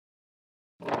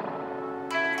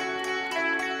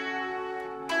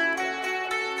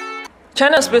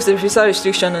China's placed a visa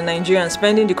restriction on Nigerians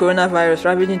pending the coronavirus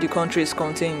ravaging the country is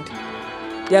contained.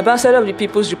 The ambassador of the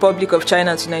People's Republic of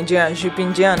China to Nigeria, Zhou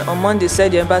Pingjian, on Monday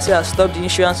said the embassy has stopped the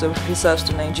issuance of visas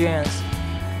to Nigerians.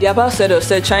 The ambassador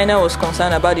said China was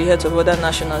concerned about the health of other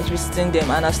nationals visiting them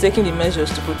and has taken the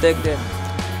measures to protect them.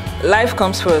 Life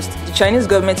comes first. The Chinese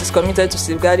government is committed to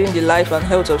safeguarding the life and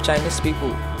health of Chinese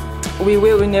people. We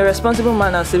will, in a responsible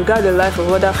manner, safeguard the life of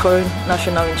other foreign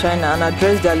nationals in China and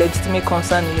address their legitimate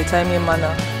concern in a timely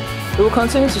manner. We will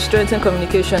continue to strengthen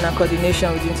communication and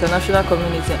coordination with the international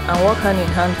community and work hand in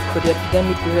hand for the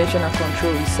epidemic prevention and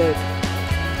control, he said.